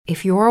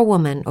If you're a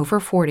woman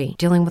over 40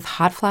 dealing with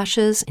hot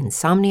flashes,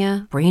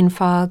 insomnia, brain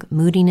fog,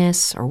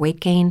 moodiness, or weight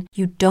gain,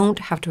 you don't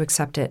have to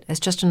accept it as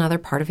just another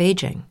part of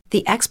aging.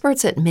 The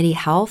experts at MIDI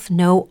Health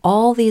know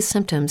all these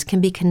symptoms can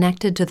be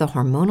connected to the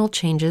hormonal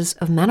changes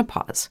of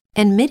menopause.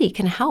 And MIDI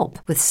can help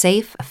with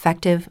safe,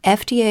 effective,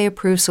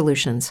 FDA-approved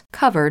solutions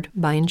covered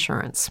by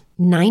insurance.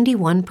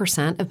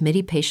 91% of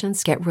MIDI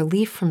patients get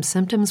relief from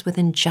symptoms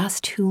within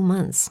just 2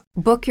 months.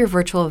 Book your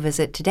virtual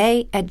visit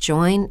today at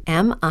joinmidi.com.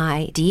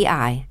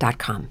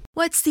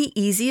 What's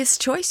the easiest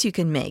choice you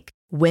can make?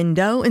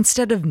 Window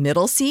instead of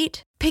middle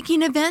seat?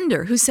 Picking a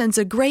vendor who sends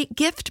a great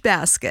gift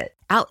basket?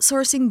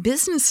 Outsourcing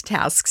business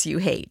tasks you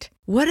hate?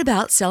 What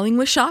about selling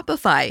with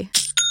Shopify?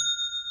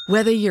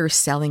 Whether you're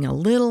selling a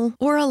little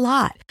or a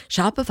lot,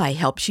 Shopify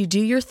helps you do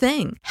your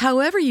thing,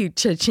 however you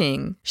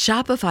cha-ching.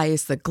 Shopify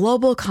is the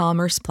global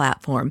commerce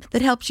platform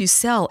that helps you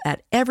sell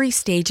at every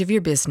stage of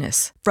your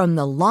business. From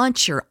the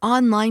launch your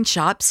online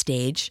shop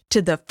stage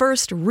to the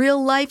first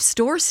real-life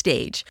store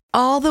stage,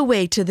 all the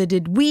way to the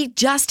did we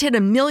just hit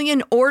 1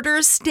 million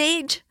orders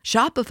stage.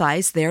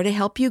 Shopify's there to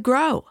help you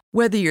grow.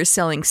 Whether you're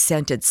selling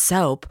scented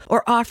soap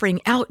or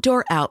offering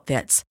outdoor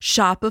outfits,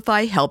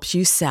 Shopify helps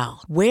you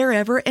sell.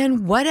 Wherever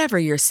and whatever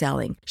you're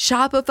selling,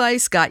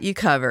 Shopify's got you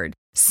covered.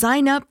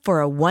 Sign up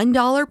for a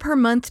 $1 per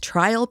month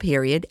trial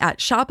period at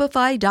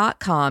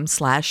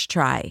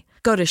shopify.com/try.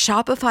 Go to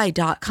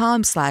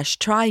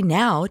shopify.com/try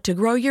now to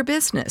grow your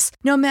business,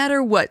 no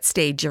matter what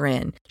stage you're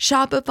in.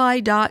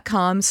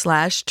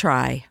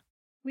 Shopify.com/try.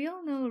 We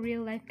all know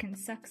real life can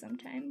suck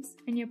sometimes,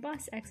 and your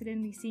boss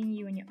accidentally seeing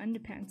you in your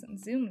underpants on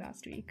Zoom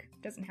last week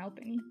doesn't help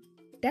any.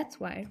 That's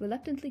why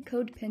reluctantly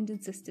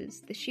codependent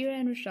sisters, the Shira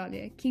and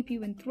Rashalia, keep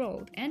you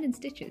enthralled and in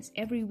stitches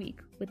every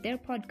week with their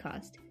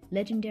podcast,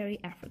 Legendary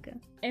Africa.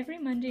 Every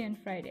Monday and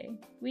Friday,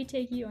 we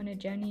take you on a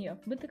journey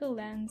of mythical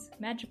lands,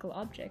 magical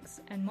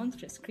objects, and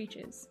monstrous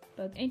creatures,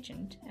 both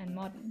ancient and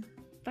modern.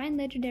 Find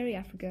Legendary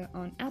Africa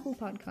on Apple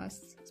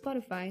Podcasts,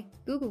 Spotify,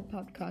 Google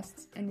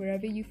Podcasts, and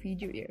wherever you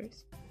feed your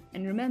ears.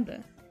 And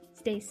remember,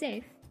 stay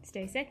safe,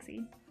 Stay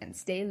sexy, and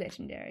stay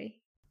legendary.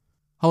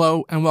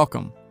 Hello and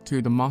welcome to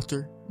the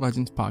Monster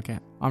Legends Podcast.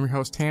 I'm your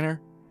host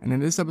Tanner, and in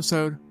this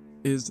episode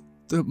is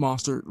the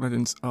Monster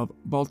Legends of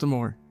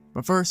Baltimore.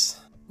 But first,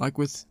 like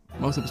with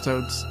most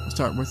episodes, we'll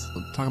start with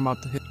talking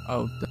about the hit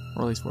of the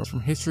release for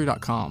from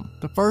History.com.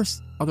 The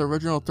first of the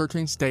original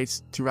 13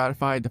 states to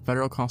ratify the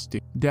federal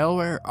constitution,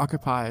 Delaware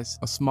occupies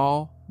a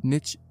small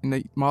niche in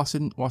the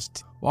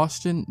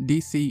Washington,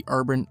 D.C.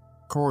 urban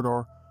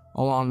corridor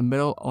along the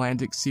middle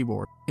Atlantic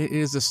seaboard. It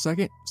is the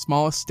second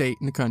smallest state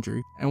in the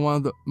country and one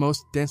of the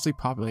most densely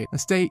populated. The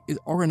state is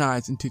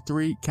organized into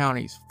 3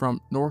 counties from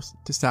north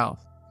to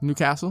south: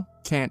 Newcastle,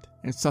 Kent,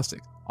 and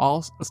Sussex,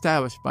 all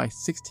established by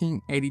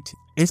 1682.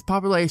 Its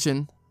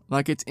population,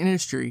 like its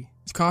industry,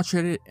 is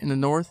concentrated in the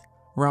north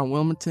around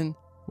Wilmington,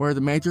 where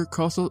the major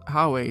coastal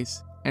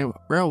highways and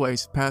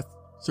railways pass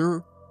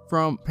through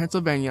from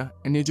Pennsylvania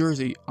and New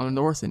Jersey on the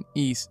north and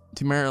east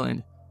to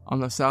Maryland on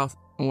the south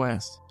and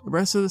west. The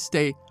rest of the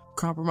state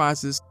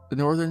comprises the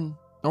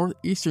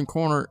northeastern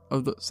corner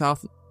of the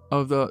south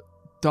of the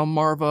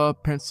Delmarva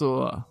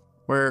Peninsula,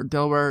 where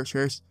Delaware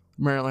shares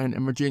Maryland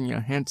and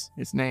Virginia, hence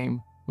its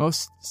name.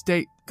 Most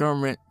state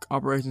government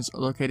operations are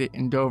located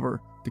in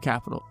Dover, the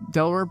capital.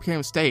 Delaware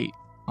became a state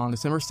on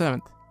December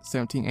 7th,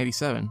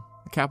 1787.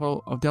 The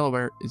capital of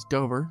Delaware is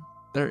Dover.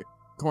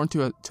 According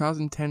to a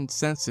 2010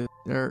 census,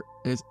 there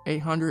is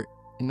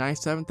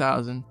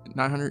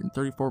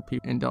 897,934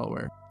 people in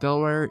Delaware.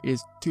 Delaware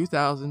is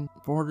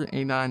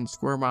 2,489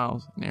 square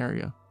miles in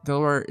area.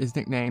 Delaware is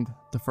nicknamed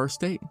the First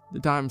State, the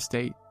Diamond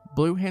State,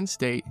 Blue Hen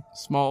State,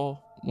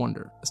 Small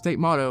Wonder. The state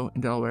motto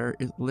in Delaware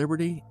is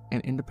Liberty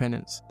and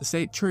Independence. The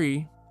state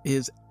tree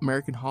is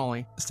American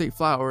Holly. The state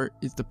flower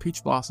is the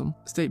peach blossom.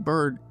 The state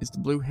bird is the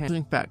blue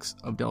hen. Facts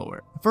of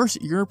Delaware. The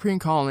first European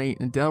colony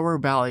in the Delaware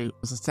Valley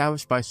was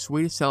established by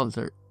Swedish settlers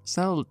in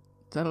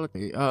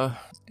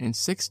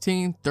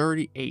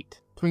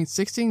 1638. Between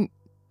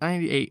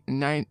 1698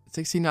 and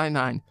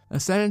 1699,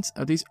 descendants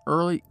of these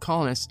early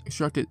colonists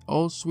constructed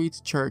Old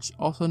Swedes Church,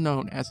 also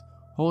known as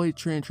Holy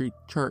Trinity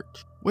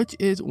Church, which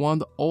is one of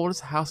the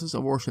oldest houses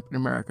of worship in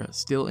America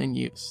still in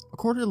use.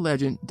 According to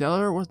legend,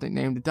 Delaware was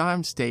nicknamed the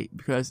Diamond State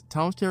because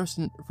Thomas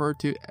Jefferson referred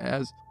to it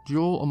as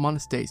Jewel among the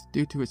states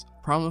due to its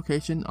prime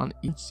location on the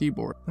eastern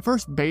seaboard. The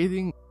first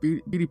bathing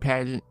beauty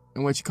pageant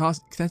in which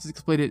contestants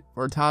completed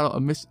for the title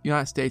of Miss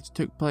United States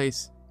took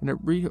place in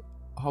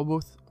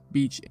Rehoboth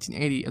Beach in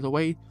 1880 as a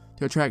way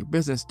to attract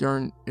business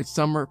during its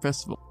summer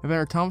festival.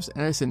 Inventor Thomas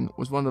Edison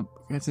was one of the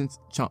contestants'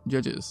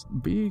 judges.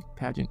 Beauty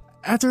pageant.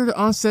 After the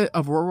onset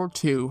of World War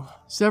II,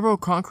 several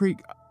concrete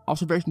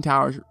observation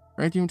towers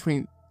ranging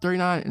between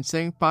 39 and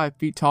 75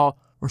 feet tall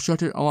were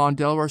constructed along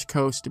Delaware's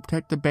coast to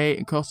protect the bay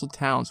and coastal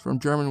towns from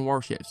German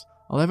warships.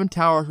 11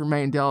 towers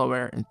remain in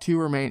Delaware and 2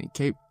 remain in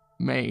Cape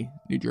May,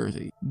 New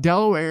Jersey.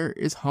 Delaware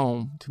is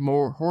home to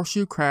more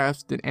horseshoe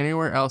crabs than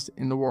anywhere else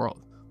in the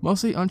world.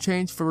 Mostly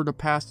unchanged for the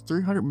past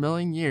 300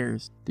 million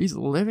years, these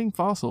living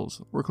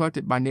fossils were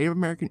collected by Native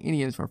American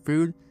Indians for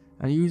food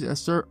and used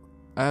as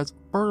as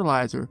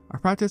fertilizer, a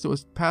practice that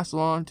was passed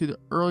along to the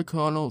early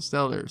colonial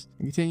settlers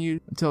and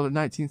continued until the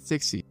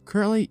 1960s.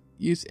 Currently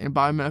used in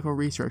biomedical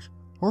research,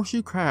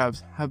 horseshoe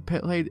crabs have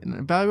played an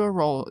invaluable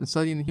role in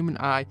studying the human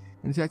eye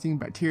and detecting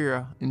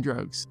bacteria in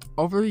drugs.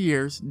 Over the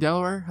years,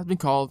 Delaware has been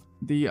called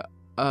the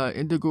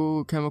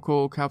indigo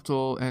chemical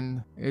capital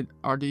and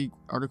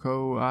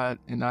Artico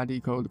and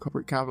IDCO, the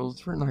corporate capital,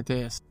 something like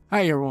this.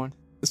 Hi everyone,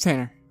 it's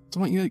Tanner. So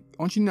I want you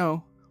to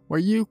know where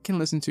you can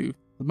listen to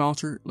the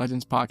Monster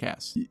Legends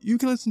podcast. You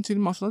can listen to the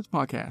Monster Legends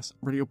podcast,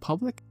 Radio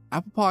Public,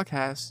 Apple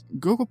Podcasts,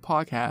 Google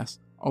Podcasts,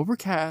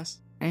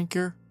 Overcast,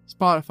 Anchor,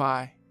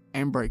 Spotify,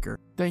 and Breaker.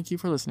 Thank you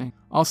for listening.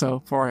 Also,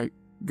 before I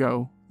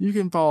go, you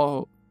can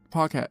follow the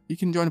podcast. You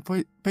can join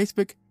the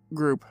Facebook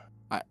group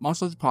at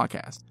Monster Legends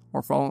Podcast,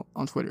 or follow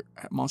on Twitter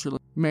at Monster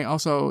Legends. You may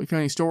also, if you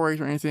have any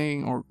stories or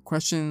anything, or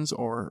questions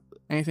or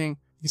anything,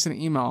 you can send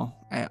an email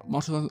at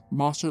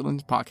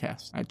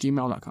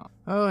monsterlenspodcast@gmail.com.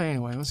 Oh,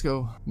 anyway, let's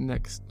go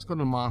next. Let's go to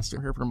the monster.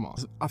 Here for the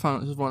monster.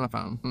 This is one I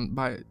found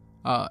by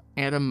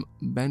Adam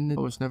Benden.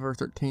 It was November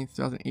 13th,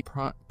 2008.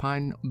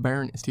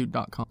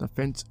 PineBarrenInstitute.com. The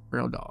Fence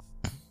Rail Dog.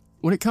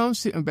 When it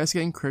comes to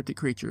investigating cryptid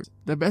creatures,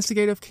 the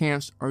investigative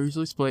camps are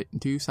usually split in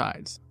two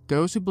sides.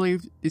 Those who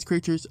believe these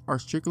creatures are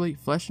strictly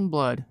flesh and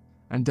blood,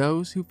 and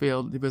those who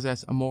feel they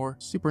possess a more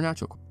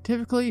supernatural.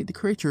 Typically, the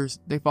creatures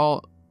they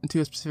fall into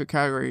a specific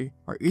category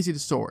are easy to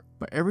sort,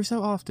 but every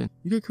so often,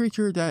 you get a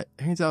creature that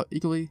hangs out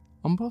equally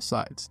on both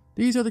sides.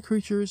 These are the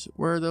creatures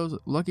where those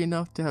lucky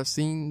enough to have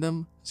seen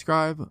them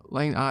describe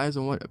laying eyes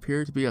on what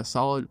appear to be a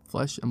solid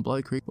flesh and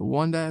blood creature, but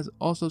one that has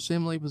also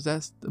seemingly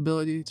possessed the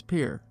ability to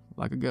appear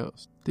like a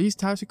ghost. These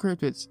types of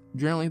cryptids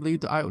generally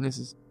leave the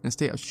eyewitnesses in a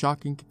state of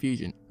shocking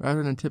confusion,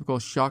 rather than typical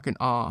shock and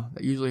awe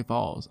that usually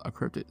follows a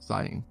cryptid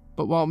sighting.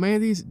 But while many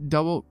of these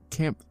double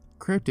camp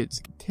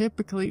cryptids can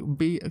typically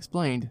be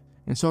explained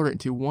and sorted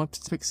into one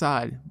specific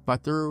side by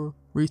thorough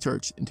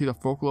research into the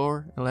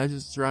folklore and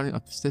legends surrounding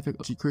a specific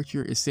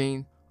creature is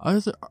seen,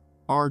 others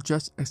are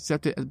just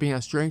accepted as being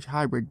a strange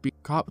hybrid being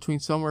caught between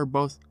somewhere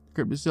both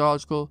the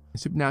cryptozoological and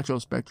supernatural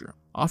spectrum.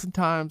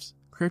 Oftentimes,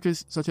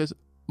 cryptids such as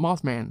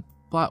Mothman,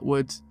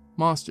 Flatwoods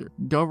Monster,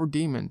 Dover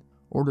Demon,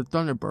 or the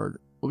Thunderbird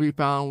will be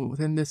found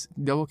within this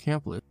double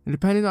camp list. And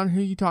depending on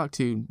who you talk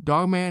to,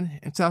 Dogman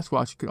and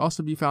Sasquatch could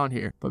also be found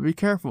here. But be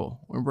careful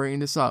when bringing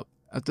this up,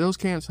 as those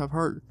camps have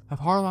hard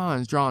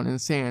lines drawn in the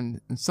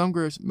sand, and some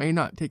groups may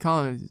not take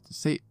kindly to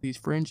say these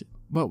fringe.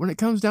 But when it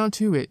comes down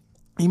to it,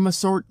 you must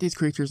sort these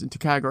creatures into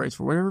categories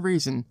for whatever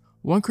reason.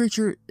 One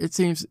creature, it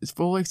seems, is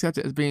fully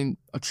accepted as being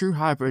a true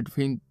hybrid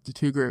between the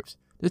two groups.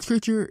 This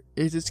creature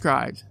is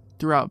described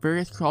throughout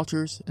various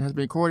cultures and has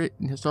been recorded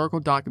in historical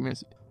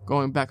documents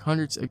going back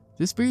hundreds of.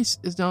 This beast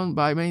is known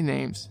by many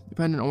names,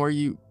 depending on where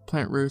you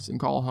plant roots and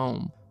call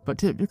home, but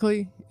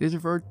typically it is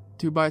referred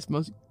to by its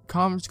most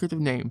common descriptive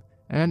name,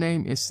 and that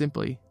name is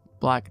simply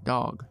black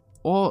dog.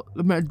 While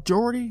the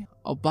majority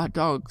of black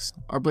dogs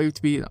are believed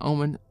to be an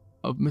omen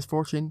of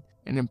misfortune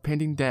and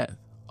impending death,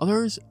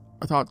 others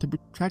are thought to be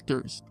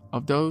protectors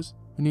of those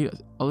who need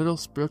a little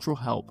spiritual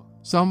help.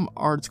 Some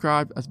are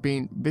described as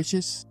being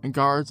vicious and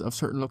guards of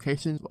certain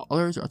locations, while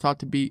others are thought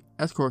to be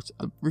escorts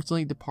of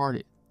recently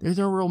departed. There's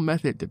no real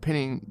method to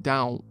pinning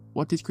down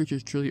what these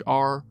creatures truly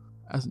are,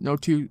 as no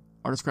two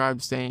are described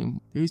the same.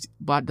 These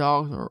black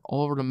dogs are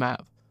all over the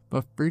map,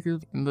 both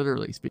figuratively and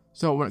literally speaking.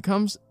 So when it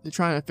comes to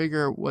trying to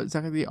figure out what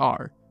exactly they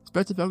are, it's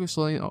best to focus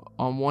solely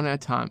on one at a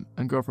time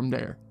and go from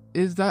there.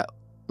 Is that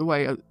the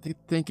way of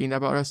thinking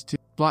about us to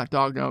black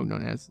dog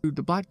known as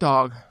the black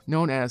dog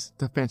known as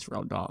the fence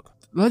rail dog?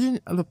 The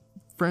legend of the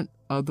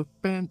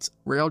fence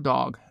rail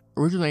dog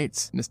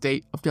originates in the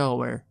state of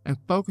Delaware and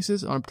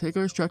focuses on a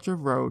particular stretch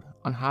of road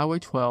on Highway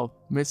 12,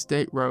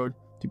 Mid-State Road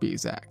to be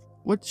exact,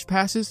 which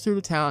passes through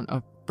the town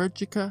of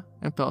Frederica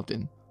and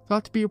Felton.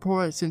 Thought to be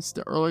reported since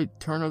the early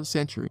turn of the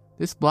century,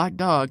 this black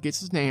dog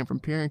gets its name from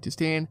appearing to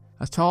stand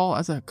as tall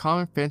as a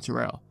common fence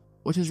rail,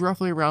 which is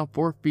roughly around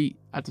 4 feet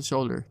at the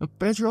shoulder. The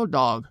fence rail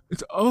dog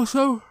is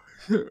also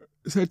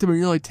said to be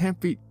nearly 10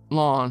 feet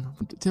long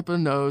from the tip of the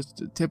nose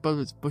to the tip of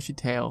its bushy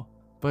tail,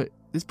 but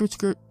this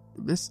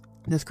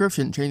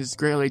description changes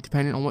greatly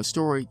depending on what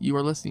story you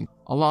are listening.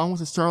 Along with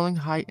a sterling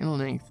height and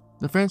length,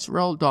 the fence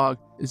rail dog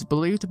is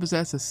believed to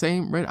possess the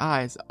same red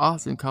eyes that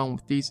often come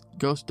with these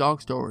ghost dog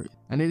stories,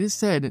 and it is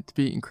said to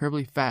be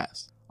incredibly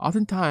fast,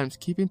 oftentimes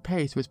keeping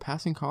pace with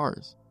passing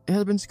cars. It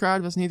has been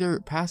described as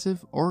neither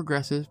passive or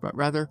aggressive, but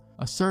rather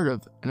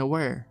assertive and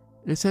aware.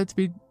 It is said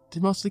to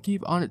mostly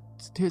keep on it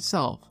to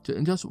itself,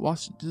 and just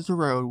watch the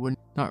road when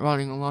not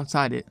running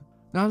alongside it.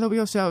 Now that we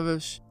have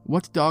established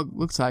what the dog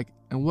looks like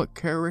and what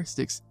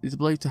characteristics it is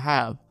believed to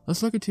have,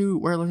 let's look into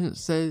where legend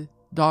says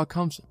dog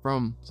comes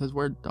from.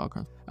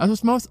 As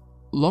with most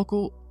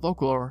local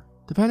folklore,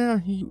 depending on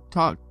who you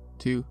talk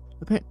to,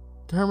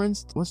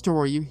 determines what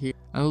story you hear,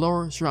 and the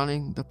lore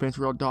surrounding the fence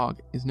rail dog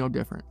is no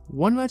different.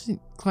 One legend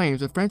claims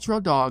the fence rail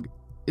dog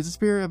is the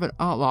spirit of an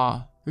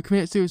outlaw who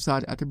committed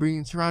suicide after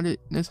being surrounded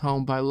in his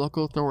home by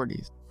local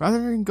authorities. Rather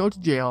than go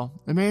to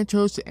jail, the man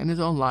chose to end his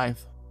own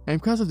life,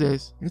 and because of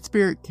this, his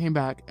spirit came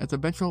back as a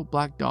vengeful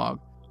black dog,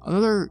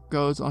 Another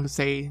goes on to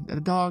say that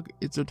the dog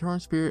is the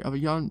returned spirit of a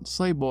young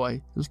slave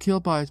boy who was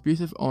killed by his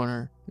abusive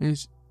owner, and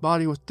his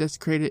body was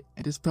desecrated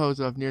and disposed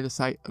of near the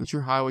site of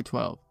the Highway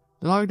 12.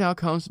 The dog now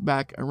comes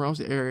back and roams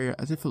the area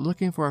as if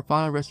looking for a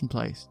final resting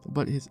place to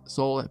put his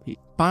soul at peace.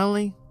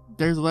 Finally,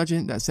 there's a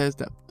legend that says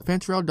that the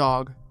fence rail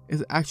dog is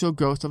the actual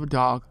ghost of a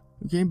dog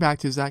who came back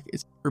to exact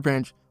its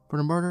revenge for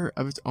the murder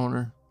of its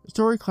owner. The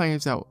story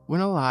claims that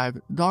when alive,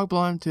 the dog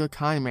belonged to a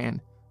kind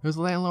man who was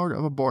the landlord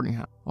of a boarding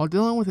house. While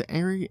dealing with an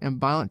angry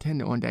and violent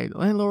tenant one day, the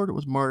landlord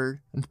was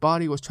murdered and his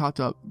body was chopped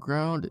up,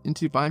 ground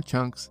into fine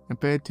chunks, and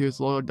fed to his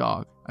loyal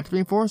dog. After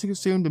being forced to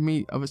consume the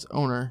meat of its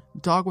owner,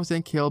 the dog was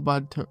then killed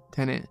by the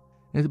tenant,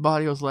 and his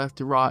body was left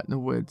to rot in the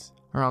woods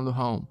around the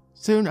home.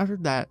 Soon after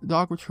that, the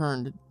dog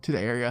returned to the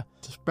area,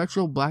 the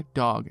spectral black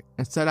dog,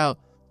 and set out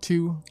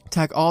to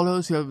attack all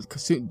those who have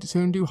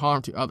soon do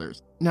harm to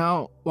others.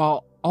 Now,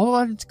 while all the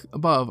legends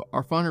above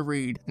are fun to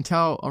read and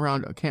tell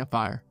around a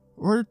campfire,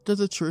 where does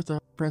the truth of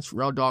the fence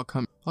rail dog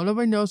come? While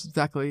nobody knows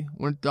exactly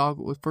when the dog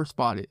was first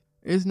spotted,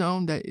 it is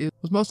known that it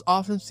was most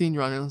often seen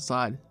running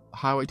alongside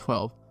Highway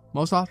 12,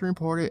 most often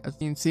reported as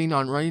being seen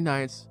on rainy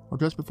nights or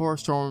just before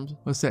storms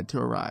was set to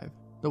arrive.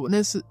 The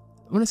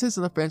witnesses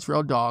of the fence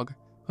rail dog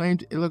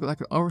claimed it looked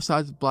like an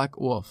oversized black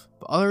wolf,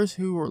 but others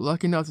who were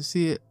lucky enough to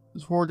see it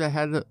swore that it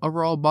had the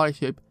overall body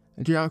shape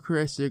and general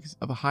characteristics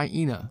of a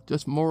hyena,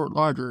 just more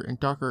larger and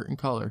darker in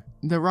color.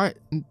 Right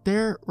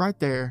there,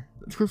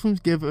 the descriptions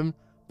given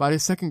by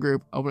this second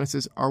group of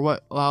witnesses are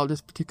what allowed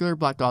this particular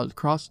black dog to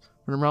cross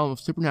from the realm of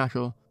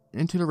supernatural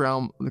into the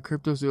realm of the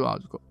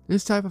cryptozoological.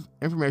 This type of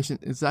information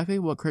is exactly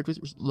what cryptids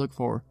look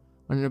for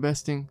when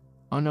investing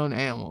unknown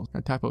animals.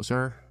 A typo,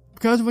 sir.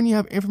 Because when you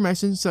have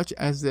information such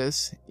as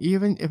this,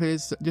 even if it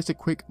is just a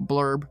quick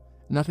blurb,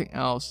 nothing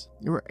else,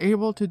 you are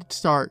able to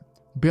start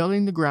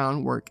building the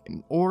groundwork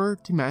in order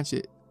to match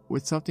it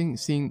with something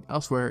seen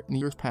elsewhere in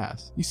years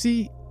past. You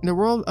see, in the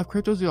world of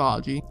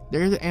cryptozoology,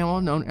 there is an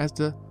animal known as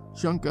the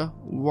Shunka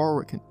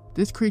Warwick.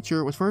 This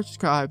creature was first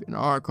described in an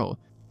article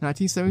in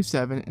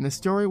 1977 in a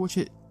story which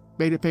it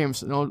made it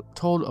famous,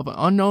 told of an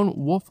unknown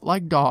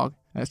wolf-like dog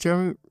that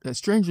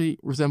strangely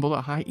resembled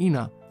a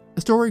hyena.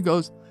 The story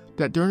goes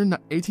that during the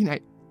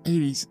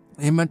 1880s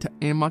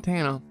in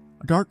Montana,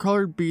 a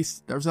dark-colored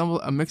beast that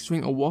resembled a mix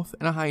between a wolf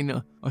and a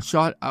hyena was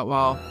shot at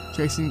while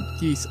chasing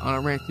geese on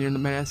a ranch near the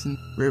Madison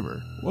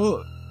River.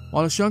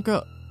 While the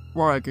Shunka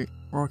Warwick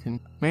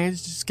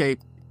managed to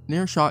escape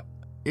near shot,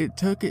 it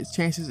took its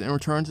chances and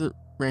returned to the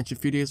ranch a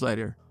few days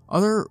later.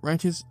 Other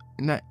ranches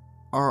in that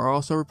are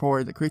also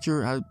reported the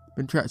creature has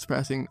been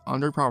trespassing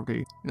on their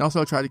property and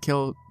also tried to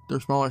kill their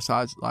smaller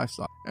sized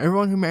livestock.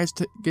 Everyone who managed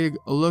to get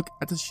a look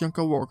at the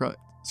Shunka Warwick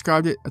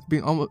described it as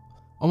being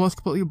almost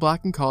completely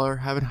black in color,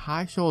 having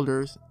high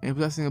shoulders, and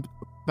possessing a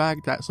back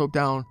that sloped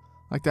down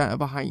like that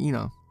of a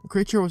hyena. The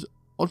creature was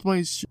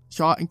ultimately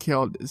shot and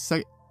killed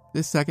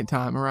this second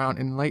time around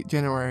in late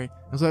January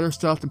and was later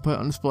stuffed and put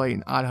on display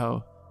in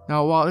Idaho.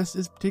 Now, while this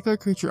particular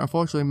creature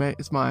unfortunately met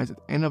its demise at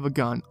the end of a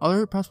gun,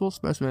 other possible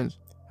specimens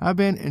have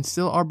been and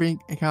still are being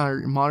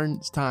encountered in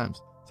modern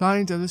times.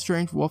 Sightings of this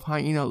strange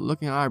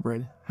wolf-hyena-looking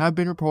hybrid have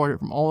been reported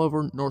from all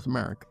over North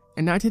America.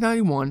 In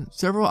 1991,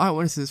 several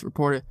eyewitnesses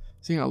reported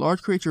seeing a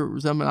large creature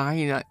resembling a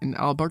hyena in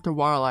Alberta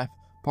Wildlife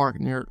Park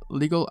near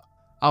Legal,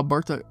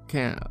 Alberta,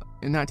 Canada.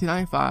 In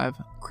 1995,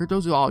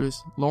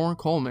 cryptozoologist Lauren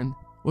Coleman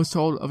was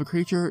told of a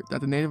creature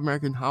that the Native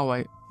American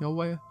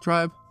Hiawatha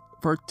tribe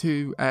referred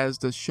to as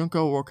the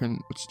Shunka Warwick,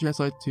 which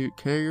translates to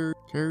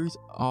carries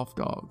off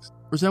dogs,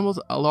 resembles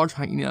a large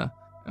hyena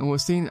and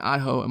was seen in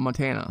Idaho and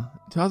Montana.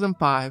 In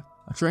 2005,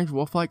 a strange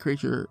wolf-like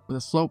creature with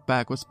a sloped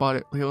back was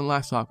spotted killing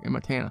livestock in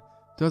Montana.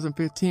 In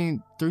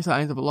 2015, 3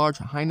 sightings of a large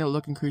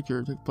hyena-looking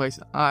creature took place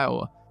in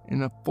Iowa,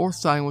 and a 4th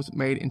sighting was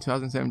made in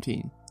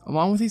 2017.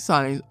 Along with these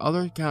sightings,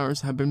 other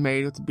encounters have been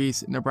made with the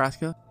beast in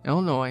Nebraska,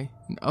 Illinois,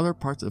 and other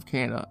parts of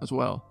Canada as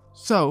well.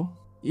 So,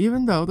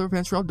 even though the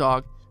fence rail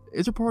dog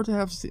is reported to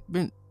have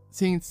been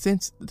seen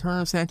since the turn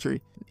of the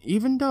century,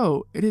 even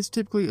though it is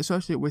typically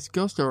associated with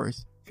ghost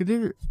stories, could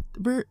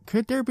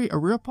there be a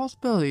real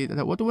possibility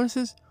that what the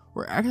witnesses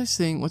were actually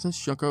seeing was a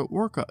Shunka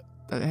Warwick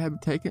that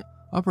had taken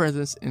a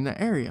presence in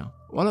the area?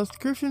 While the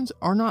descriptions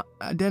are not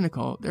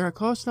identical, they are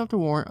close enough to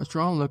warrant a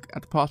strong look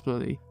at the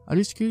possibility of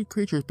these two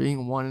creatures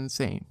being one and the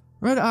same.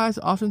 Red eyes,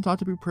 often thought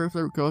to be proof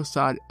of the ghost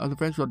side of the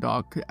fence rail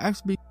dog, could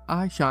actually be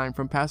eye shine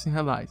from passing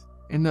headlights,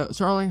 and the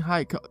startling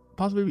height could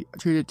possibly be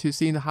attributed to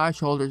seeing the high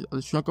shoulders of the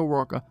Shunka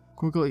Warwick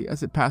quickly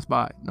as it passed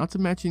by. Not to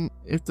mention,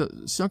 if the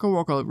Shunka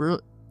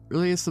Warwick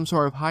really is some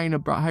sort of hyena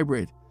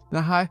hybrid,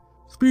 the high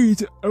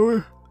speeds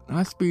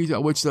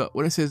at which the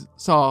witnesses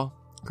saw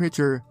the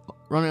creature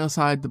running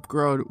outside the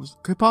road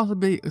could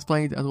possibly be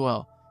explained as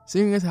well,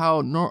 seeing as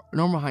how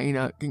normal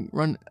hyena can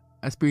run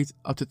at speeds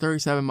up to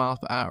 37 miles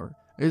per hour.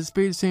 It is a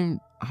speed assumed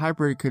a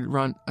hybrid could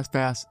run as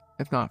fast,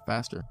 if not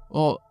faster.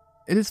 Well,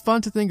 it is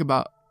fun to think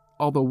about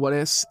all the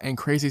what-ifs and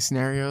crazy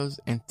scenarios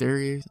and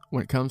theories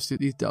when it comes to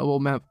these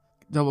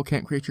double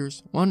camp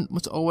creatures. One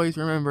must always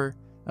remember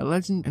that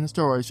legend and the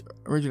stories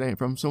originate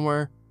from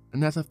somewhere,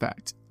 and that's a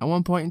fact. At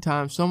one point in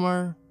time,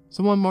 somewhere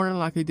Someone more than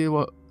likely did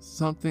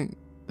something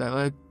that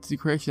led to the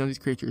creation of these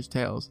creatures'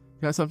 tales.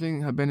 Could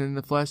something have been in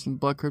the flesh and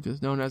blood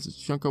cryptids known as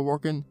Shunka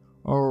Workin?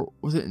 Or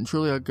was it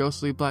truly a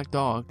ghostly black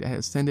dog that had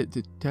ascended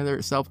to tether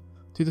itself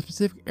to the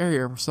specific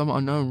area for some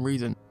unknown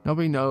reason?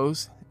 Nobody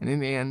knows, and in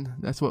the end,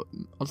 that's what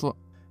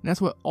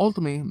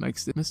ultimately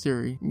makes the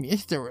mystery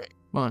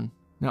fun.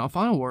 Now, a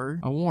final word,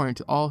 a warning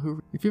to all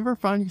who, if you ever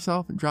find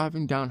yourself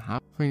driving down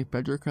Highway between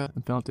Frederica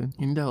and Felton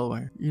in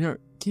Delaware,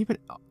 keep an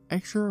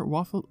extra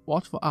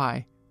watchful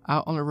eye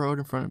out on the road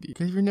in front of you,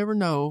 because you never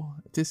know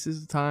if this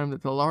is the time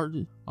that the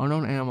large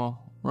unknown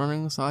animal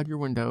running inside your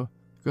window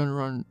is going to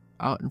run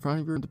out in front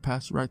of you to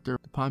pass right through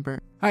the Pine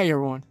Barren. Hi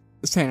everyone,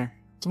 it's Tanner.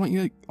 So I want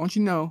you to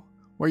know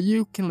where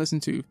you can listen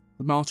to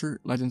the Monster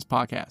Legends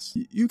podcast.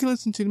 You can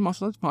listen to the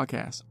Monster Legends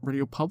podcast,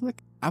 Radio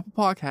Public, Apple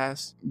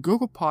Podcasts,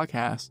 Google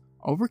Podcasts,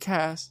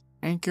 Overcast,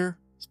 Anchor,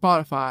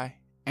 Spotify,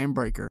 and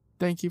Breaker.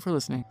 Thank you for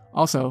listening.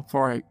 Also,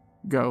 before I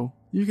go,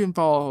 you can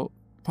follow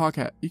the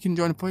podcast. You can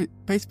join the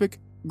Facebook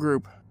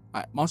group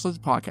at Monster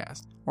Legends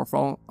Podcast, or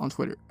follow on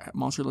Twitter at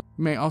Monster Legends.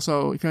 You may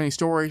also, if you have any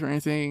stories or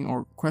anything,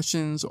 or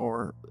questions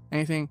or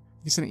anything,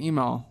 you can send an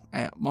email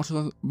at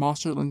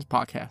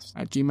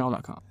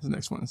monsterlenspodcast@gmail.com. This is the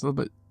next one. It's a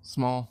little bit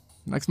small.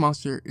 The next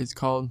monster is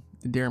called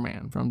the Deer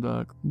Man.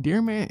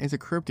 Deer Man is a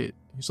cryptid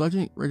whose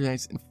legend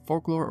originates in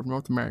folklore of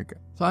North America.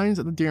 Sightings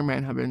of the Deer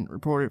Man have been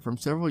reported from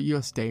several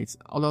U.S. states,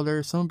 although there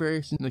is some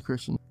variation in the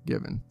description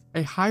given.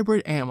 A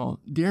hybrid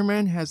animal, Deer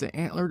Man has the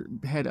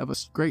antlered head of a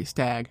great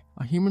stag,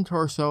 a human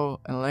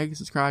torso, and legs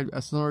described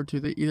as similar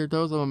to either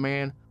those of a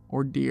man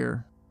or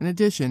deer. In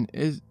addition,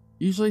 it is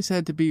usually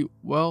said to be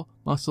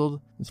well-muscled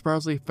and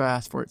surprisingly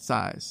fast for its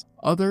size.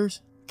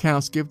 Others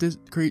accounts give the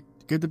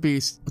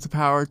beast the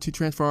power to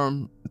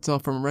transform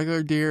itself from a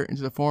regular deer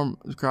into the form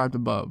described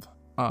above.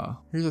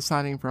 Here's a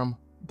sighting from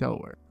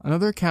Delaware.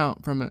 Another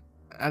account from an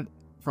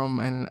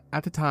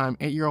at the time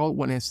 8-year-old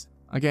witness,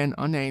 again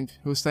unnamed,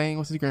 who was staying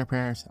with his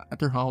grandparents at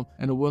their home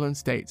in the Woodland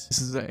States.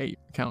 This is an 8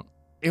 account.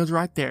 It was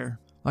right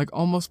there, like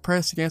almost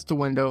pressed against the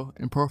window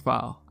in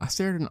profile. I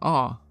stared in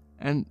awe,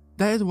 and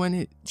that is when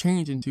it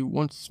changed into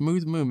one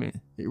smooth movement.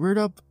 It reared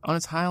up on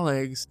its hind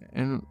legs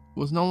and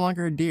was no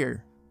longer a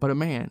deer, but a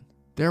man.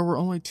 There were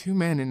only 2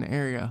 men in the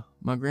area,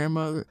 my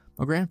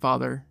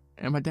grandfather,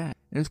 and my dad.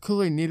 And it was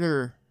clearly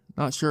neither.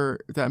 Not sure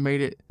if that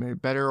made it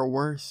better or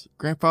worse.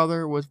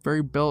 Grandfather was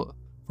very built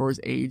for his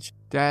age.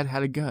 Dad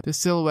had a gut. This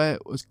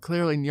silhouette was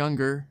clearly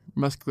younger,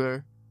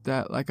 muscular,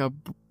 that like a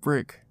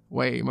brick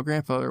way my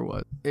grandfather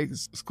was. It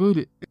oozed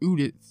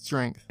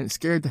strength, and it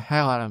scared the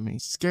hell out of me.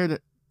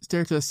 Stared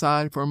to the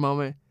side for a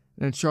moment,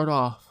 and then showed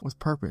off with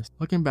purpose.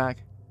 Looking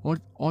back, I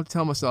want to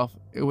tell myself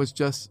it was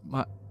just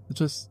the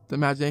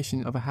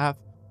imagination of a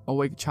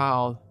half-awake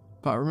child,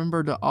 but I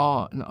remember the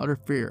awe and the utter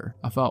fear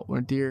I felt when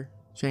a deer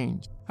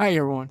changed. Hi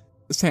everyone,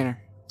 it's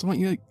Tanner. So I want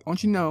you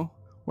to know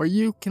where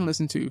you can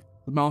listen to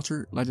the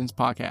Monster Legends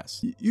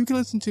podcast. You can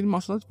listen to the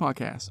Monster Legends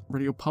podcast,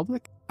 Radio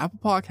Public, Apple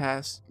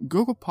Podcasts,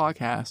 Google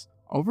Podcasts,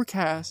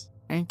 Overcast,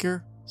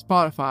 Anchor,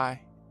 Spotify,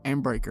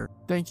 and Breaker.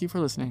 Thank you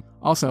for listening.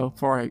 Also,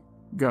 before I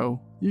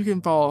go, you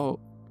can follow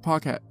the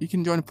podcast. You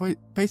can join the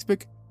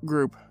Facebook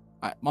group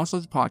at Monster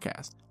Legends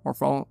Podcast, or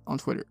follow on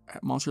Twitter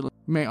at Monster Legends.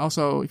 You may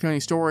also, if you have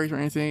any stories or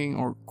anything,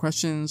 or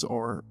questions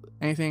or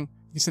anything,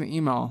 you can send an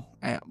email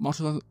at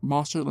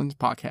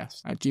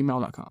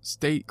monsterlenspodcast@gmail.com.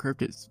 State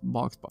Cryptids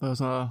Blogspot. It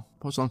was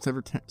posted on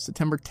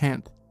September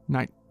 10th,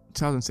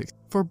 2006.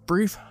 For a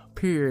brief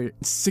period,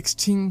 in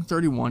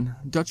 1631,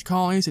 Dutch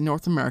colonies in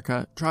North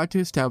America tried to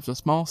establish a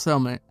small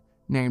settlement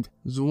named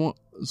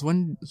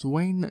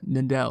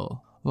Zwijndel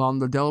along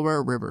the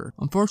Delaware River.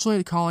 Unfortunately,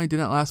 the colony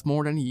didn't last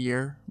more than a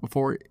year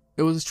before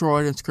it was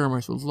destroyed in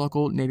skirmish with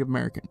local Native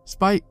Americans.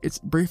 Despite its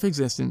brief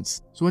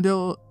existence,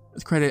 Zwijndel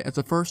is credited as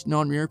the first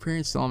known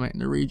European settlement in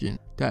the region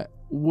that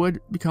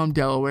would become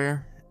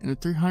Delaware, and the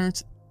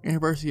 300th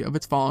anniversary of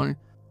its founding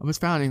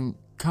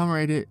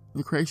commemorated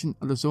the creation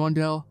of the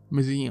Zwijndel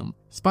Museum.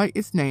 Despite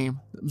its name,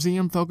 the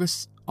museum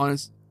focused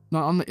not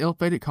on the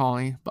ill-fated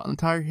colony, but on the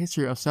entire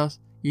history of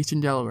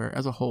southeastern Delaware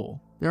as a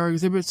whole. There are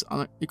exhibits on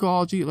the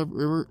ecology of the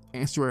river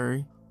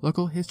estuary,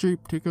 local history,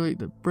 particularly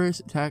the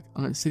British attack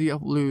on the city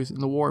of Lewes in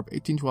the War of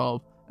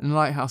 1812, and the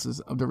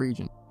lighthouses of the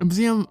region. The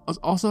museum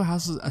also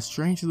houses a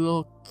strange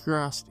little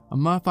curiosity, a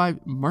modified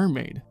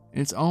mermaid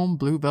in its own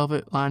blue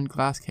velvet lined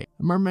glass case.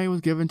 The mermaid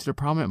was given to the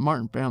prominent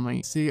Martin family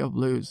in the city of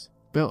Lewes,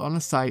 built on the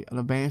site of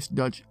the vanished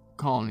Dutch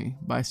colony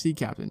by a sea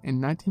captain.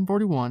 In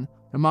 1941,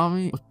 the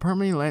mummy was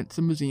permanently lent to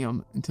the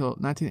museum until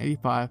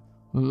 1985,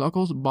 when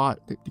locals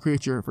bought the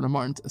creature from the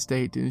Martin's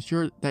estate to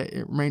ensure that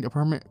it remained a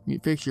permanent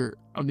fixture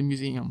of the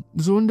museum.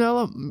 The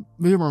Zwijndel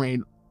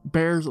mermaid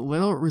bears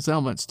little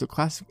resemblance to the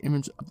classic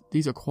image of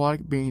these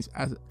aquatic beings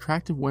as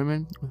attractive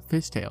women with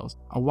fishtails.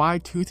 A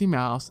wide toothy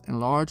mouth and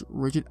large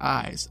rigid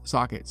eyes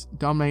sockets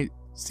dominate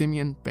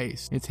simian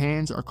face. Its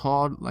hands are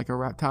clawed like a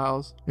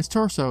reptile's. Its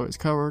torso is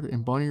covered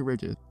in bony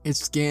ridges. Its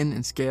skin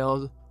and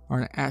scales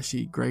are an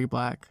ashy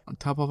gray-black. On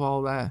top of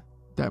all that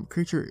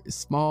creature is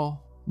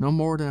small, no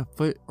more than a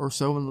foot or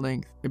so in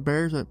length. It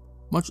bears a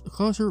much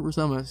closer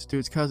resemblance to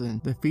its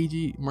cousin, the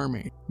Fiji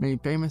mermaid,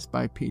 made famous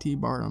by P.T.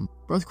 Barnum.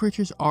 Both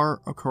creatures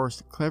are, of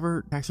course,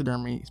 clever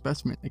taxidermy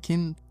specimens,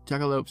 akin to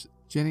jackalopes,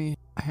 Jenny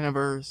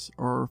Hannovers,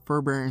 or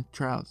fur-bearing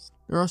trouts.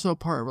 They're also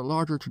part of a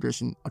larger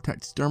tradition of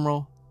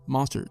taxidermal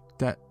monsters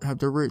that have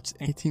their roots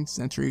in 18th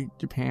century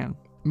Japan.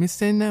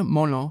 Misena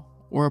Mono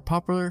were a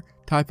popular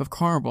type of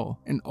carnival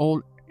in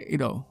old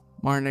Edo,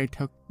 modern-day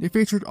Tokyo. They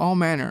featured all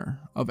manner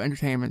of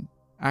entertainment,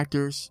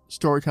 actors,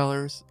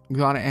 storytellers,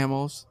 exotic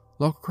animals,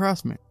 local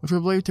craftsmen, which were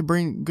believed to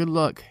bring good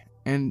luck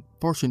and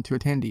fortune to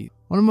attendees.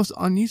 One of the most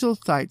unusual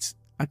sights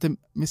at the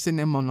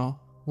Misena Mono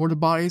were the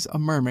bodies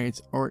of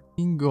mermaids, or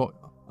Ningo.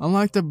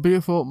 Unlike the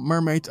beautiful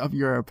mermaids of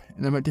Europe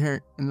and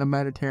the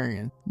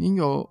Mediterranean,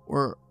 Ningo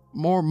were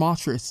more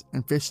monstrous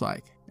and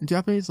fish-like. In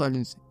Japanese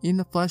legends, eating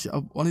the flesh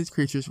of one of these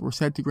creatures were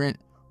said to grant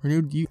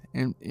renewed youth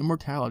and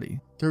immortality.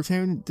 To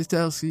retain this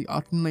delicacy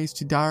often leads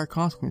to dire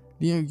consequences.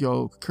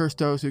 Ningo cursed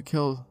those who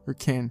killed their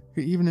kin,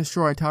 could even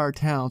destroy entire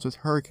towns with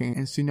hurricane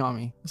and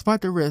tsunami.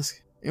 Despite the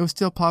risk, it was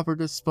still popular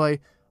to display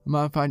a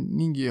modified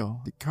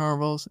Ningo at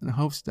carnivals in the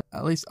hopes that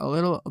at least a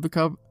little of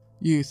the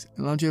youth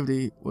and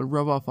longevity would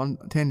rub off on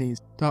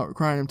attendees without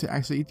requiring them to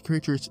actually eat the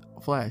creature's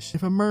flesh.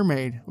 If a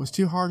mermaid was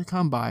too hard to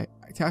come by,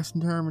 a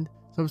taxidermed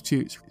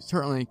substitute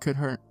certainly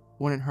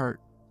wouldn't hurt.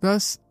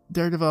 Thus,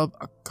 there developed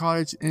a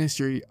cottage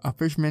industry of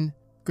fishermen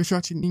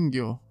constructing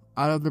Ningo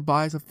out of the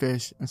bodies of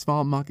fish and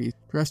small monkeys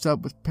dressed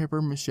up with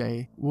paper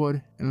mache,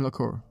 wood, and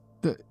lacquer.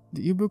 The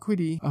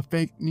ubiquity of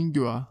fake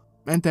Ningo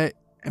meant that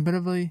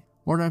inevitably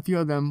more than a few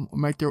of them would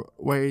make their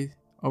way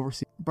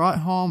overseas. Brought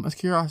home as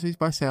curiosities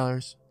by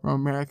sailors from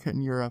America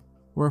and Europe,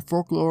 where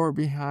folklore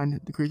behind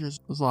the creatures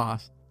was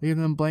lost,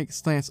 leaving them blank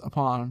slants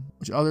upon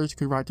which others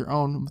could write their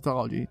own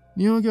mythology.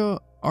 Ningo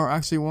are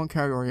actually one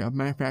category of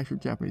manufactured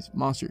Japanese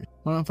monsters.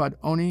 Modified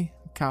Oni,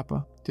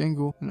 Kappa,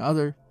 Tengu, and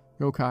other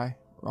yokai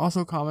were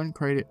also common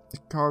created as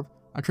carved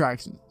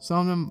attractions. Some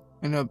of them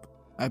end up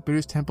at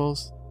Buddhist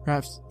temples,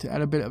 perhaps to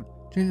add a bit of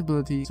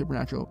changeability,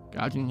 supernatural.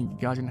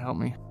 Gaijin, help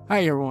me.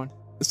 Hi everyone,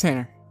 it's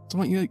Tanner. So I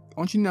want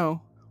you to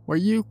know where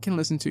you can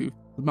listen to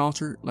the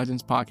Monster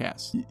Legends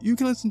podcast. You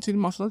can listen to the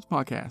Monster Legends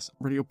podcast,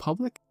 Radio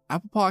Public,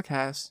 Apple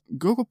Podcasts,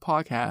 Google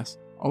Podcasts,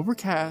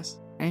 Overcast,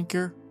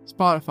 Anchor,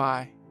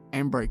 Spotify,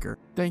 and Breaker.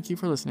 Thank you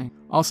for listening.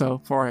 Also,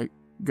 before I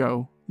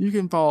go, you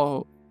can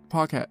follow the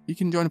podcast. You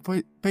can join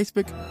the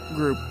Facebook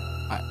group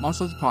at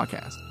Monster Legends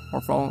Podcast,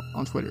 or follow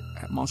on Twitter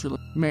at Monster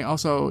Legends. You may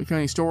also, if you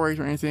have any stories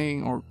or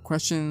anything, or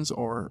questions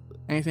or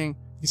anything,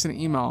 you can send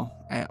an email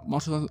at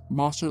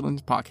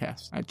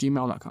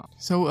monsterlegendspodcast@gmail.com.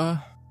 So,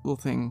 little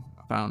thing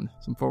I found,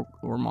 some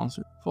folklore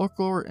monsters.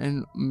 Folklore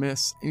and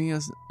myths,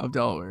 Indians of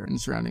Delaware and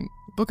surrounding.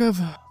 The Book of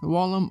the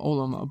Wallam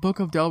Olam, a book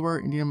of Delaware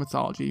Indian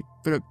mythology,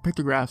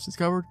 pictographs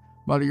discovered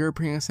by the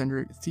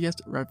European-centric C.S.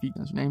 Refuge,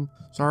 that's name.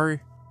 Sorry.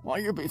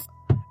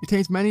 It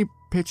contains many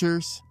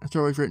pictures and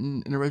stories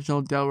written in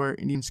original Delaware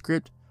Indian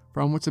script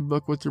from which the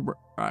book was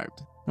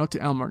derived. Note to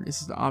Elmer,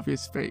 this is the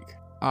obvious fake.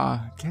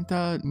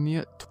 Kenta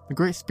Nyut, the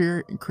Great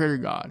Spirit and Creator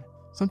God,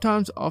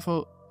 sometimes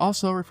also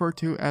referred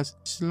to as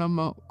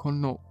Shlomo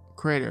Kono,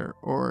 Creator,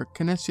 or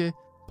Keneshe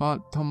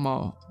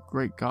Patomo,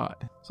 Great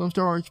God. Some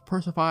stories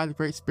personify the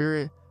Great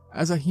Spirit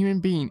as a human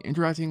being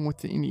interacting with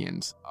the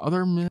Indians.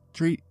 Other myths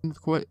treat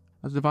Quit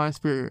as a divine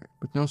spirit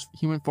with no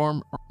human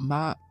form, or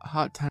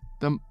Mahatan,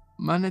 the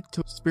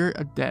Manitou spirit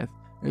of death,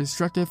 a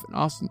destructive and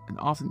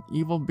often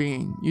evil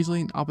being, usually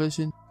in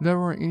opposition.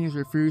 Delaware Indians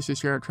refuse to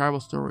share tribal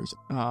stories.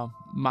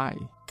 Mai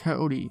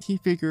Coyote, key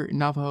figure in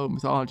Navajo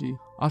mythology,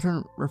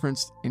 often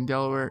referenced in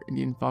Delaware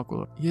Indian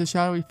folklore. He is a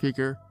shadowy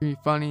figure, can be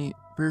funny,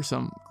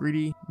 fearsome,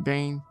 greedy,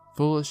 vain,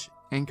 foolish,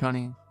 and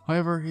cunning.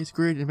 However, his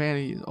greed and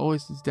vanity is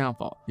always his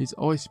downfall. He is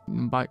always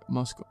beaten by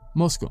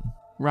Muskum,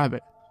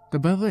 Rabbit, the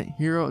benevolent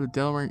hero of the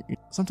Delaware,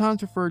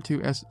 sometimes referred to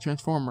as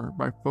Transformer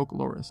by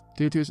folklorists,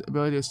 due to his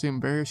ability to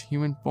assume various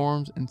human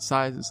forms and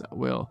sizes at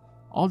will.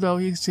 Although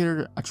he is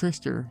considered a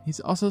trickster, he's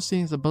also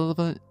seen as a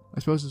benevolent,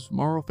 exposes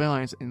moral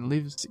failings, and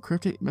leaves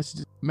cryptic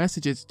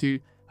messages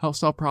to help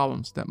solve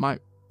problems that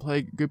might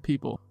plague good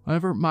people.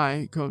 Whenever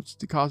Mai comes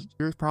to cause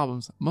serious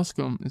problems,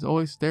 Muskum is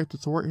always there to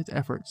thwart his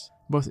efforts,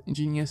 both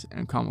ingenious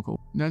and comical.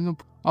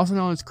 Also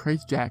known as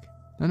Crazy Jack,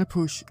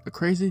 Nanapush, a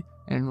crazy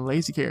and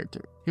lazy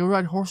character. He will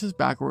ride horses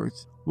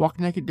backwards, walk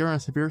naked during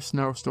severe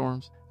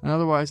snowstorms, and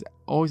otherwise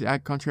always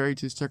act contrary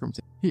to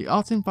circumstances. He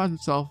often finds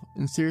himself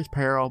in serious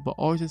peril, but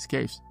always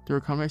escapes through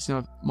a combination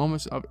of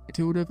moments of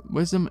intuitive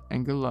wisdom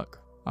and good luck.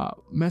 The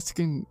masked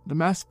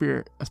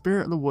spirit, a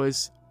spirit of the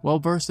woods, well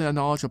versed in the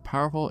knowledge of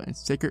powerful and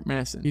sacred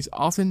medicine. He's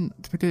often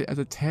depicted as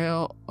a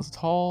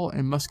tall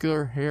and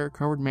muscular,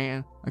 hair-covered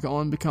man that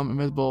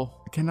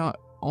cannot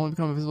only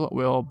become invisible at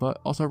will, but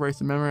also erase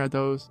the memory of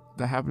those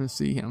that happen to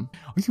see him.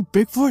 Are you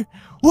Bigfoot?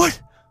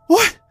 What?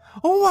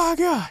 Oh my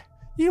god!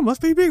 You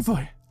must be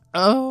Bigfoot!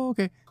 Oh,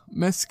 okay.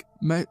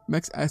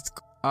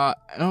 Mex-esque, an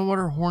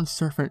underwater horned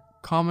serpent,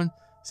 common,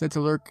 said to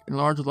lurk in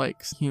large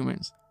lakes.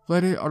 Humans.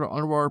 Related are the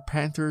underwater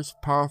panthers,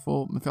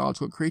 powerful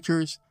mythological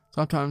creatures,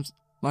 sometimes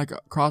like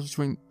a cross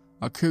between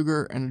a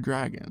cougar and a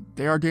dragon.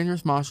 They are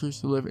dangerous monsters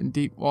who live in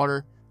deep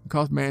water, and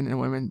cause men and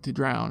women to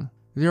drown.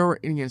 The Delaware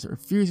Indians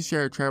refuse to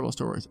share travel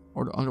stories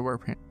or the underwear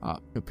pant.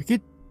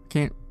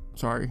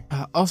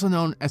 Also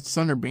known as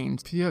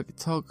Thunderbeams,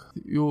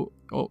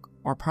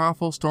 are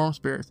powerful storm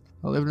spirits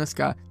that live in the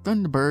sky.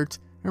 Thunderbirds,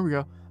 here we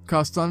go,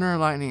 cause thunder and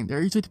lightning.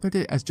 They're usually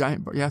depicted as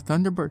giant birds,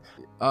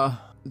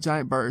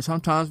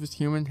 sometimes with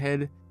human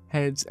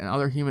heads and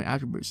other human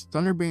attributes.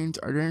 Thunderbeams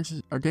are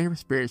dangerous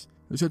spirits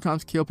who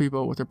sometimes kill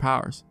people with their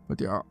powers, but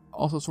they are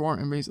also sworn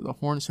enemies of the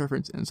horned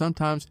serpents and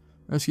sometimes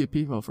rescue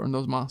people from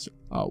those monsters.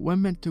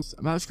 Women to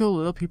magical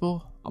little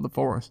people of the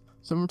forest.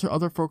 Similar to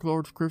other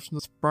folklore descriptions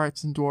of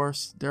sprites and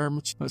dwarfs, they are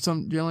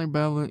some generally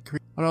benevolent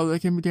creatures, although they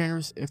can be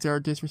dangerous if they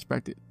are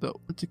disrespected. The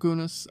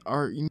Wetakunas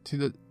are unique to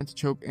the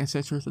Nanticoke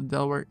ancestors of the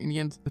Delaware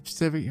Indians of the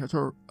specific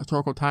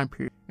historical time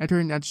period,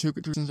 entering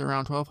Nanticoke traditions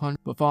around 1200,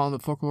 but following the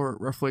folklore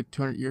roughly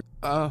 200 years.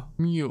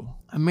 Mule,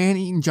 a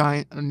man-eating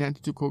giant of the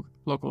Nanticoke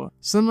folklore.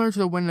 Similar to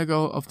the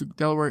Wendigo of the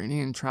Delaware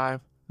Indian tribe,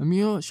 the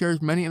mule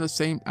shares many of the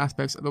same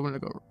aspects of the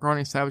Wendigo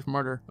regarding savage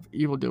murder of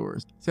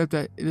evildoers, except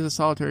that it is a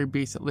solitary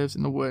beast that lives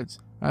in the woods,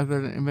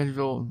 rather than an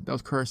individual that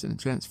was cursed and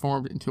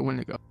transformed into a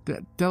Wendigo.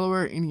 The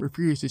Delaware Indians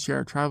refused to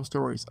share tribal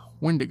stories of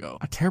Wendigo,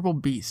 a terrible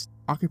beast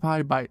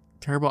occupied by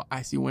terrible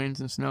icy winds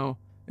and snow.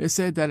 It is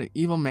said that an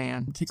evil man,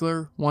 in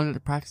particular one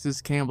that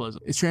practices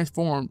cannibalism, is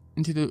transformed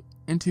into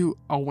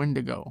a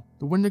Wendigo.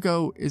 The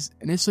Wendigo is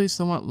initially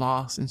somewhat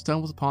lost and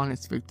stumbles upon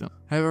its victim.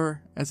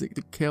 However, as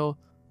it kills,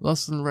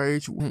 lust and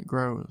rage when it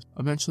grows,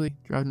 eventually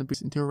driving the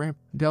beast into a ramp.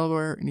 The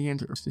Delaware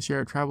Indians to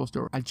share a tribal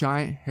story. A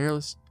giant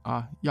hairless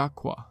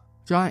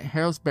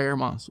bear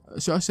monster.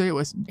 Associated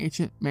with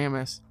ancient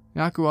mammoths,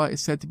 Yakua is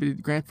said to be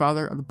the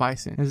grandfather of the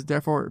bison and is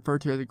therefore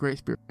referred to as a great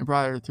spirit and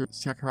brought through the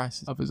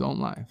sacrifices of his own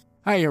life.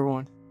 Hi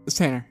everyone, it's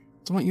Tanner.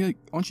 I want you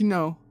to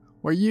know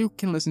where you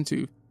can listen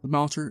to the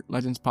Monster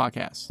Legends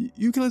podcast.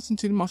 You can listen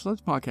to the Monster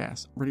Legends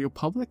podcast, Radio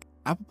Public,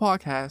 Apple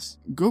Podcasts,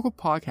 Google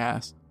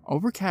Podcasts,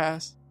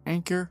 Overcast,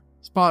 Anchor,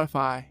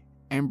 Spotify,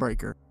 and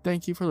Breaker.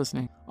 Thank you for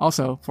listening.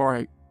 Also, before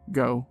I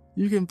go,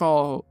 you can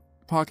follow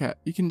the podcast.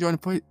 You can join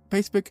the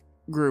Facebook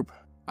group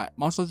at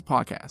Monster Legends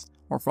Podcast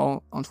or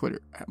follow on Twitter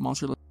at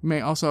Monster Legends. You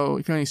may also,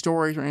 if you have any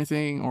stories or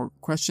anything or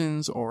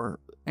questions or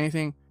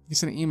anything, you can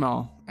send an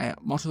email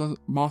at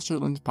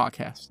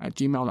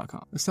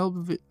monsterlegends.podcast@gmail.com. The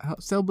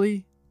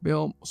Selby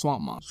Bill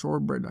Swamp Monster,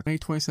 Shorebird, May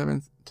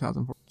 27th,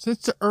 2004.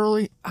 Since the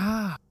early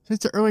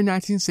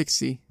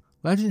 1960s,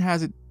 legend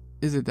has it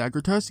that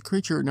grotesque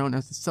creature known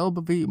as the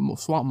Selby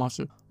Swamp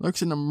Monster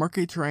lurks in the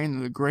murky terrain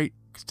of the Great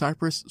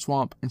Cypress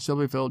Swamp in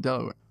Shelbyville,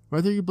 Delaware.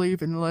 Whether you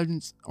believe in the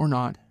legends or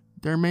not,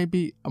 there may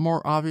be a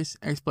more obvious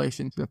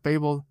explanation to the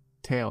fabled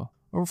tale.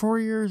 Over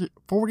 40 years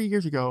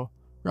ago,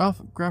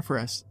 Ralph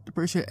Graffres, the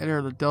British editor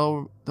of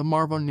the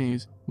Marvel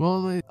News,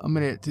 willingly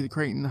admitted to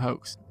creating the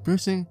hoax,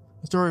 producing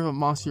the story of a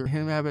monster who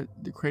inhabited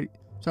the Great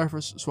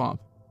Cypress Swamp.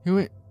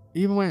 He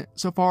even went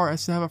so far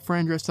as to have a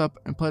friend dress up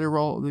and play the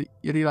role of the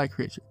Yeti-like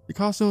creature. The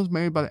costume was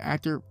made by the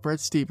actor Fred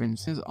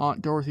Stevens, his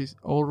Aunt Dorothy's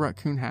old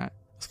raccoon hat,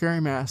 a scary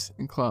mask,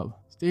 and club.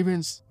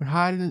 Stevens would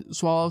hide in the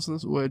swallows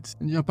of the woods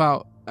and jump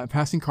out at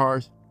passing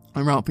cars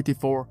on Route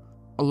 54.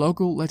 A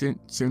local legend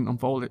soon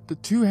unfolded. The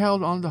two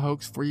held on the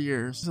hoax for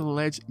years. The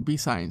alleged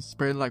B-signs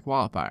spread like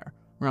wildfire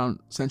around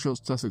central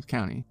Sussex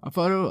County. A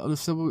photo of the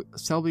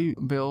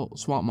Selbyville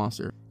Swamp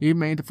Monster even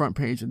made the front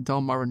page of the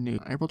Delmarva News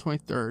on April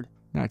 23rd,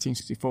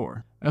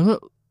 1964.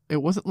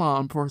 It wasn't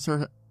long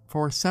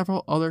before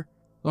several other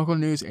local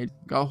news agents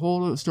got a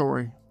hold of the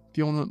story,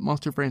 fueling the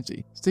monster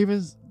frenzy.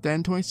 Stevens,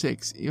 then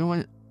 26, even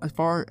went as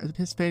far as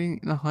participating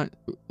in a hunt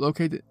to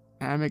locate the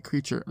animate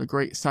creature, the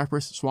Great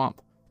Cypress Swamp.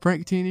 The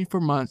prank continued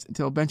for months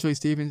until eventually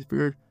Stevens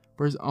feared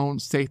for his own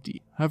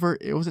safety. However,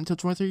 it wasn't until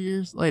 23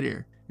 years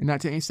later, in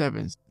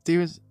 1987,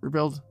 Stevens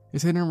revealed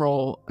his hidden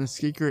role in a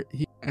secret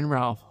he and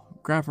Ralph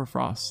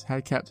Graffros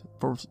had kept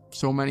for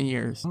so many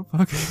years.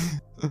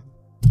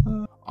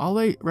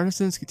 Although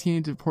residents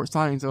continued to report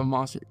sightings of a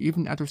monster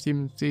even after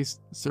Stevens ceased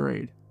the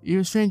raid.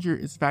 Even stranger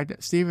is the fact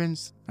that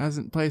Stevens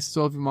hasn't placed the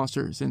Selby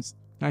monster since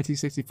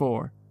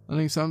 1964,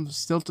 leading some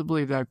still to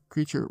believe that a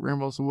creature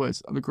rambles the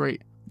woods of the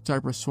Great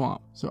Cypress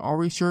Swamp. So are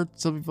we sure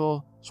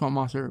Selbyville Swamp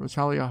Monster was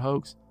probably a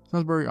hoax?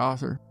 Salisbury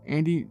author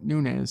Andy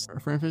Nunes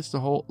referenced the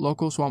whole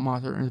local swamp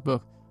monster in his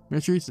book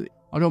Mysteries.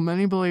 Although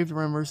many believe the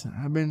rumors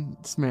have been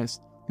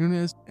dismissed,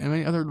 Nunes and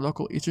many other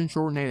local Eastern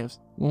Shore natives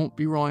won't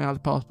be rolling out the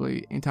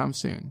possibility anytime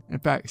soon. In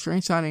fact,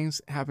 strange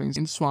sightings happenings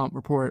in the swamp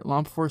reported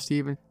long before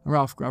Stephen and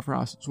Ralph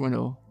Graffros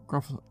swindle.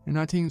 In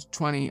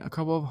 1920, a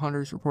couple of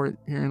hunters reported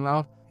hearing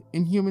loud,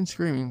 inhuman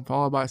screaming,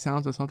 followed by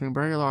sounds of something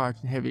very large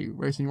and heavy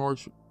racing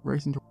towards.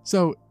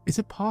 So, is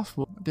it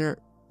possible there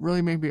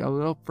really may be a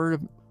little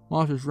furtive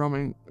monsters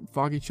roaming in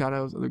foggy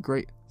shadows of the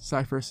Great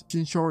Cypress?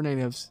 Eastern Shore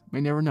natives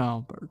may never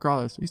know, but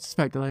regardless, we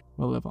suspect that they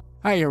will live on.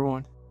 Hi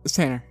everyone, it's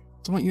Tanner.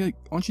 So I want you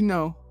to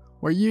know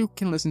where you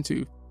can listen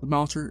to the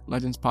Monster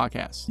Legends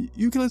podcast.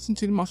 You can listen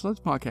to the Monster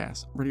Legends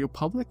podcast, Radio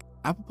Public,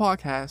 Apple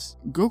Podcasts,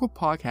 Google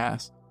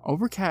Podcasts,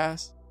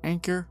 Overcast,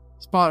 Anchor,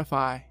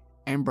 Spotify,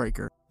 and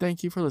Breaker.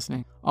 Thank you for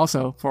listening.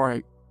 Also, before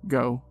I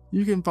go,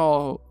 you can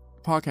follow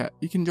podcast.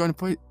 You can join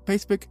the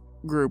Facebook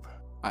group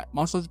at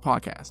Monster Legends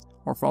Podcast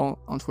or follow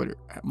on Twitter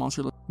at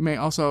Monster Legends. You may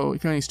also,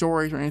 if you have any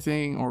stories or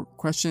anything or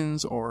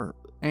questions or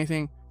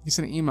anything, you can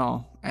send an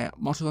email at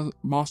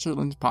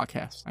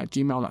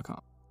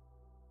monsterlegendspodcast@gmail.com.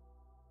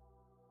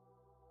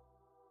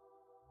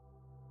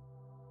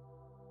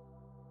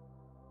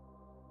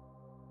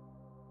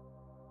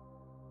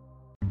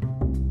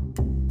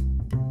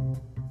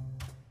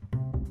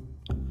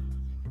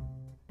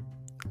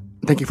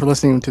 Thank you for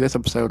listening to this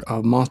episode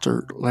of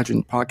Monster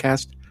Legend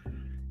Podcast.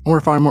 Or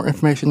to find more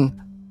information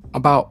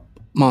about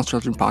Monster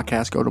Legend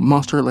Podcast, go to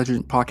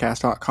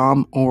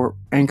monsterlegendpodcast.com or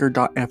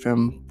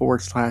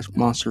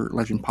anchor.fm/Monster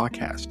Legend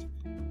Podcast.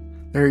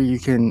 There you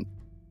can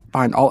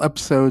find all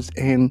episodes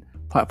and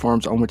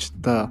platforms on which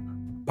the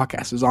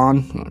podcast is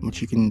on, which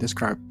you can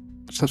subscribe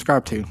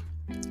to.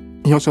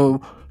 You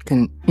also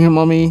can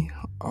email me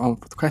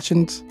with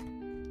questions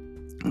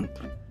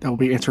that will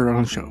be answered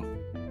on the show.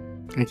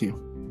 Thank you.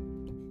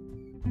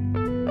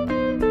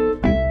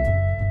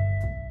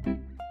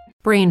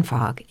 Brain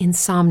fog,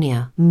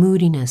 insomnia,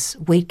 moodiness,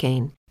 weight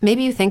gain.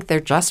 Maybe you think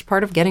they're just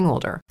part of getting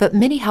older, but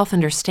MIDI Health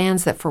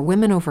understands that for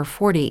women over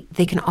 40,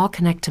 they can all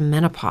connect to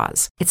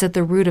menopause. It's at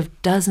the root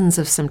of dozens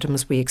of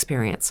symptoms we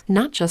experience,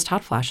 not just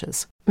hot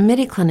flashes.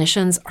 MIDI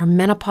clinicians are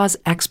menopause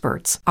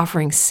experts,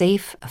 offering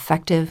safe,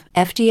 effective,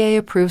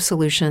 FDA-approved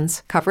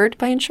solutions covered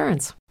by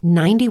insurance.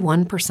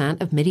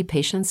 91% of MIDI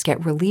patients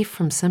get relief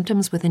from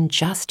symptoms within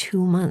just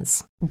 2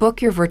 months.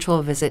 Book your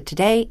virtual visit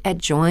today at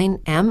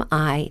joinmidi.com.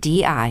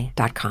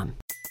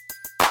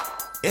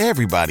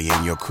 Everybody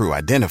in your crew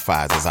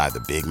identifies as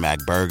either Big Mac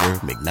Burger,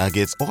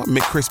 McNuggets, or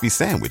McCrispy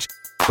Sandwich.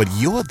 But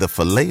you're the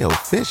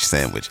Filet-O-Fish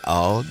Sandwich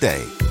all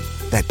day.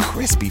 That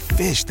crispy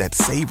fish, that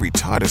savory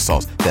tartar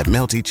sauce, that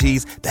melty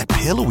cheese, that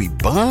pillowy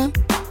bun.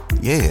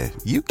 Yeah,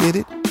 you get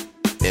it.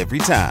 Every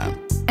time.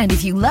 And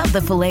if you love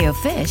the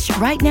Filet-O-Fish,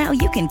 right now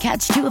you can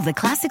catch 2 of the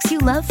classics you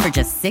love for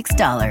just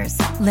 $6.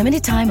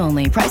 Limited time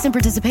only. Price and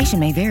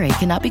participation may vary.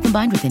 Cannot be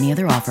combined with any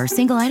other offer.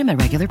 Single item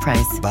at regular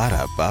price.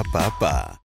 Ba-da-ba-ba-ba.